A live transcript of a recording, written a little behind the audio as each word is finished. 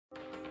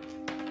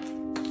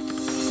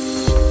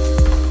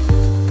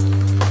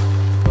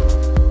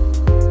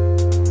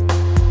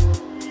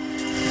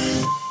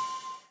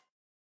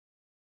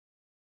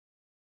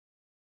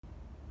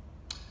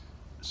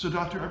So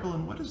Dr.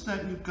 Eberlin, what is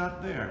that you've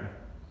got there?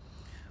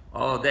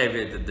 Oh,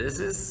 David, this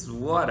is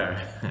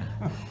water.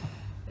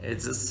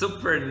 It's a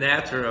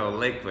supernatural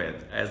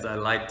liquid, as I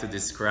like to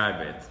describe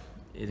it.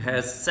 It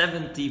has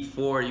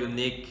 74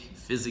 unique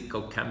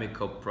physical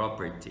chemical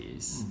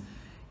properties.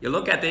 You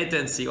look at it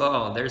and see,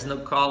 oh, there's no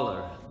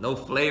color, no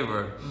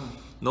flavor,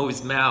 no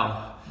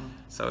smell.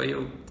 So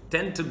you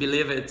tend to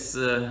believe it's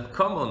a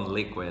common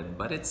liquid,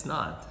 but it's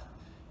not.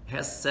 It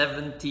has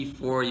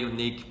 74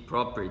 unique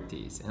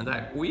properties, and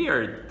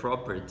weird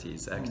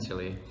properties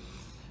actually.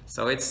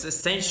 So it's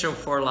essential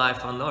for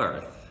life on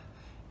Earth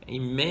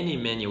in many,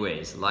 many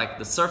ways, like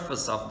the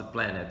surface of the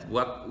planet.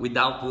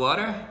 Without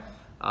water,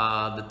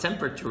 the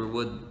temperature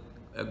would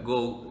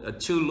go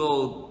too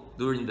low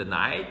during the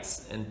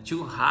nights and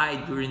too high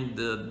during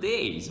the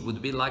days. It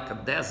would be like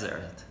a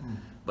desert.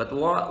 But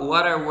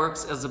water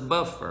works as a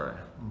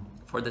buffer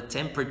for the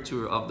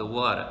temperature of the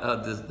water,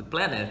 the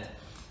planet.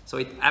 So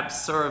it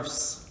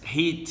absorbs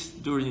heat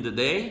during the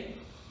day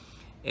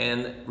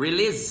and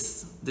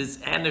release this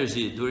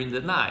energy during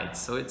the night.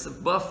 So it's a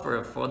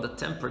buffer for the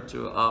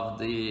temperature of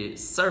the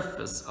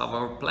surface of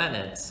our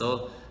planet.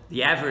 So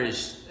the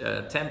average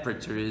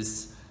temperature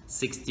is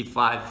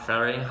 65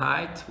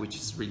 Fahrenheit, which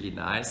is really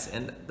nice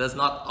and does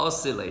not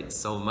oscillate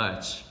so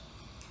much.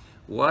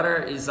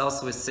 Water is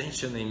also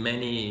essential in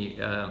many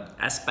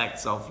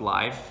aspects of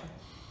life.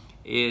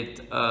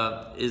 It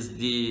is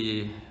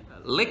the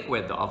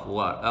liquid of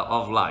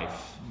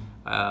life.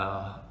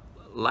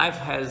 Life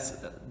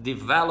has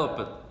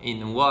developed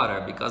in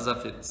water because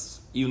of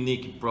its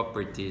unique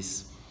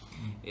properties.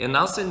 And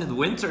also in the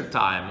winter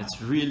time,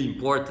 it's really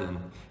important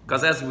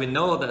because as we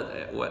know that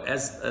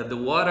as the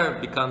water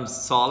becomes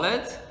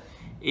solid,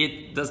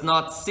 it does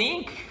not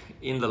sink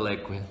in the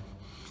liquid.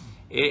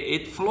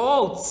 It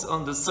floats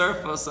on the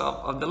surface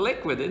of the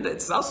liquid, and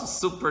it's also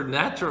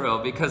supernatural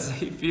because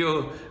if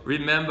you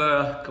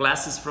remember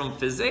classes from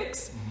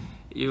physics,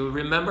 you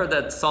remember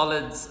that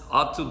solids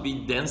ought to be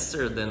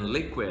denser than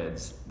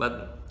liquids,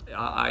 but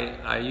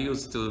I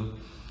used to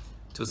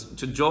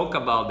joke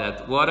about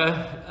that. Water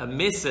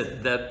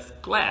missed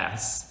that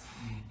class,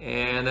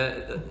 and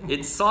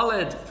its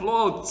solid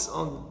floats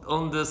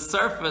on the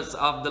surface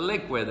of the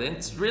liquid. And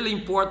it's really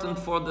important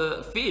for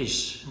the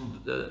fish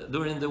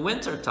during the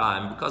winter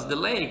time because the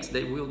lakes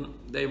they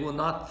will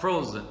not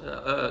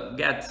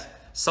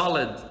get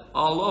solid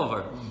all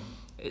over.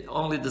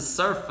 Only the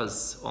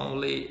surface,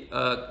 only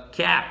a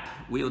cap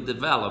will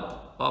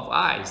develop of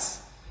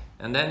ice.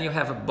 And then you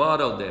have a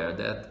bottle there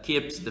that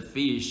keeps the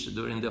fish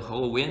during the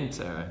whole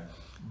winter.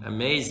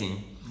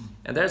 Amazing.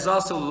 And there's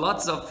also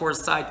lots of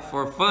foresight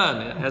for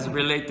fun as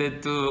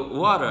related to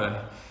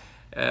water.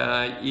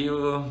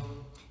 You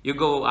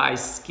go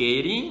ice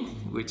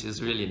skating, which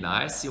is really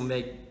nice. You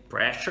make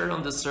pressure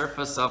on the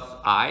surface of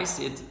ice,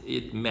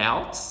 it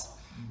melts.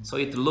 So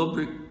it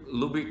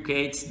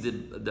lubricates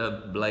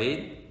the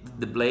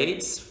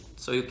blades,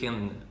 so you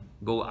can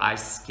go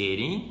ice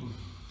skating.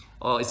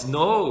 Oh,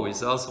 snow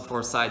is also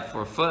foresight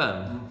for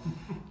fun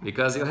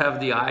because you have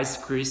the ice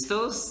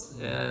crystals,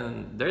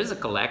 and there is a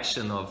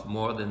collection of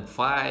more than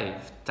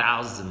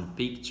 5,000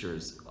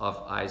 pictures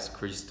of ice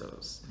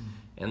crystals.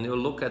 And you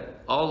look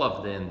at all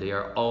of them, they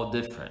are all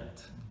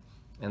different,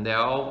 and they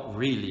are all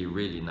really,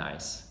 really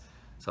nice.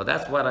 So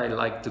that's what I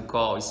like to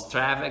call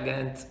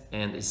extravagant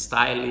and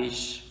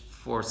stylish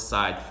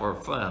foresight for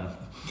fun.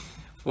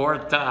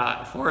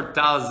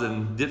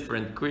 4,000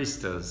 different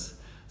crystals.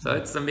 So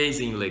it's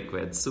amazing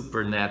liquid,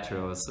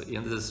 supernatural. So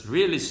in this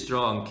really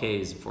strong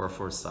case for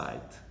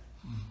foresight.